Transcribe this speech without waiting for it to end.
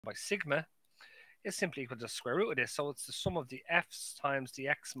by sigma is simply equal to the square root of this. So it's the sum of the f's times the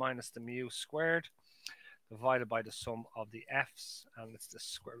x minus the mu squared divided by the sum of the f's, and it's the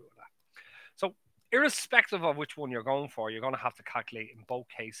square root of that. So irrespective of which one you're going for, you're going to have to calculate in both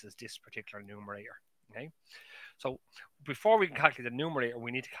cases this particular numerator. Okay. So before we can calculate the numerator,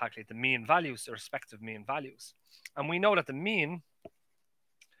 we need to calculate the mean values, the respective mean values. And we know that the mean,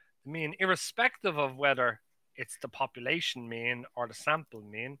 irrespective of whether it's the population mean or the sample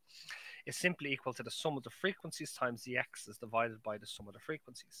mean, is simply equal to the sum of the frequencies times the x's divided by the sum of the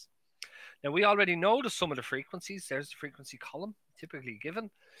frequencies. Now, we already know the sum of the frequencies. There's the frequency column typically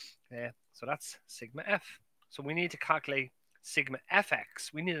given. So that's sigma f. So we need to calculate sigma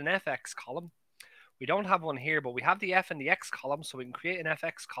fx. We need an fx column. We don't have one here, but we have the f and the x column, so we can create an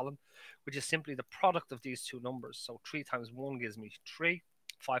fx column, which is simply the product of these two numbers. So 3 times 1 gives me 3,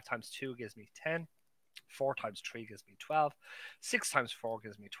 5 times 2 gives me 10, 4 times 3 gives me 12, 6 times 4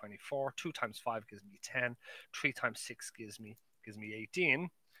 gives me 24, 2 times 5 gives me 10, 3 times 6 gives me 18.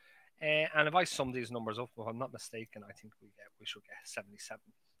 And if I sum these numbers up, if I'm not mistaken, I think we should get 77.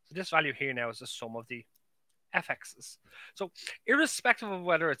 So this value here now is the sum of the fx's. So irrespective of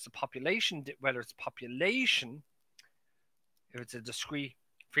whether it's a population, if it's a discrete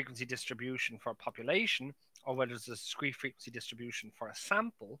frequency distribution for a population, or whether it's a discrete frequency distribution for a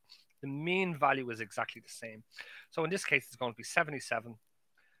sample, the mean value is exactly the same. So in this case, it's going to be 77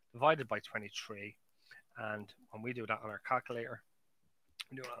 divided by 23. And when we do that on our calculator,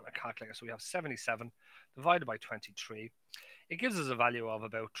 so we have 77 divided by 23. It gives us a value of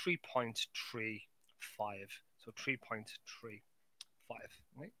about 3.35. So 3.35.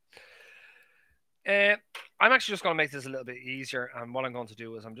 Right? I'm actually just going to make this a little bit easier. And what I'm going to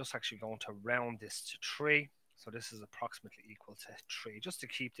do is I'm just actually going to round this to 3. So this is approximately equal to 3. Just to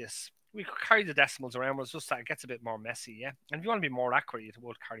keep this, we could carry the decimals around, but it's just that it gets a bit more messy. Yeah. And if you want to be more accurate, you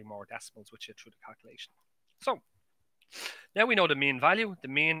would carry more decimals with you through the calculation. So now we know the mean value. The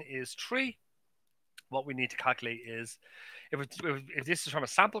mean is 3. What we need to calculate is, if this is from a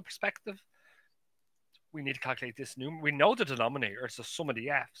sample perspective, we need to calculate this numerator. We know the denominator is the sum of the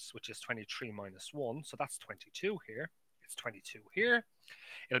f's, which is 23 minus 1. So that's 22 here. It's 22 here.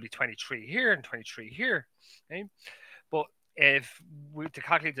 It'll be 23 here and 23 here. Okay? But to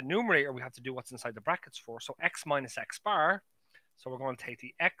calculate the numerator, we have to do what's inside the brackets for. So x minus x bar. So we're going to take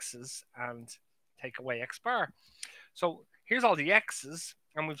the x's and take away x bar. So here's all the x's,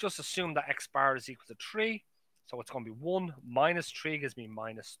 and we've just assumed that x bar is equal to 3. So it's going to be 1 minus 3 gives me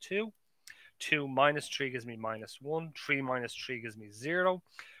minus 2. 2 minus 3 gives me minus 1. 3 minus 3 gives me 0.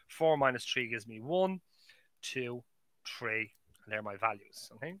 4 minus 3 gives me 1, 2, 3. And they're my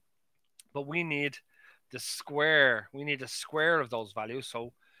values. Okay. But we need the square. We need the square of those values.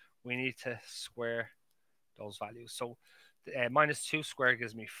 So we need to square those values. So minus 2 squared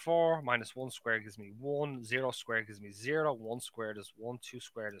gives me 4, minus 1 squared gives me 1, 0 squared gives me 0, 1 squared is 1, 2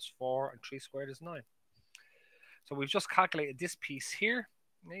 squared is 4, and 3 squared is 9. So we've just calculated this piece here.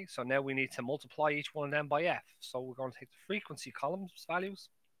 Okay, so now we need to multiply each one of them by f. So we're going to take the frequency columns values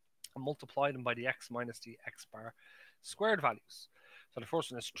and multiply them by the x minus the x bar squared values. So the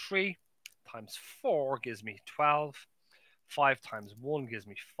first one is 3 times 4 gives me 12, 5 times 1 gives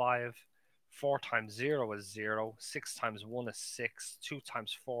me 5, 4 times 0 is 0, 6 times 1 is 6, 2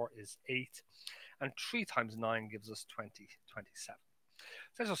 times 4 is 8, and 3 times 9 gives us 27.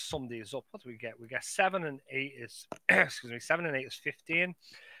 So let's just sum these up. What do we get? We get 7 and 8 is, 7 and 8 is 15,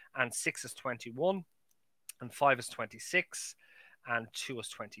 and 6 is 21, and 5 is 26, and 2 is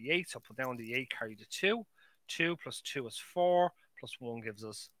 28. So put down the 8, carry the 2. 2 plus 2 is 4, plus 1 gives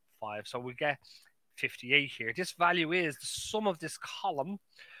us 5. So we get 58 here. This value is the sum of this column.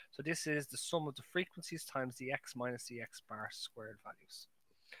 So this is the sum of the frequencies times the x minus the x bar squared values.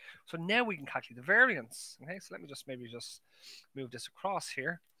 So now we can calculate the variance. Okay, so let me just maybe move this across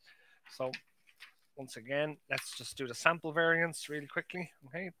here. So once again, let's just do the sample variance really quickly.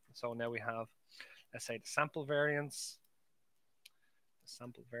 Okay, so now we have, let's say, the sample variance.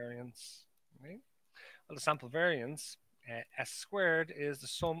 Okay. Well, the sample variance, s squared, is the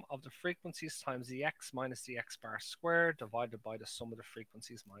sum of the frequencies times the x minus the x bar squared divided by the sum of the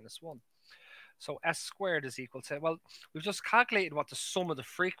frequencies minus 1. So s squared is equal to, well, we've just calculated what the sum of the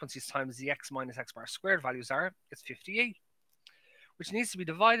frequencies times the x minus x bar squared values are. It's 58, which needs to be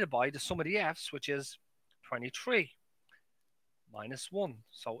divided by the sum of the f's, which is 23 minus 1.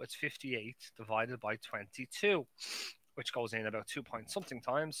 So it's 58 divided by 22, which goes in about 2 point something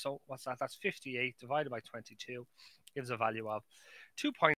times. So what's that? That's 58 divided by 22, gives a value of 2.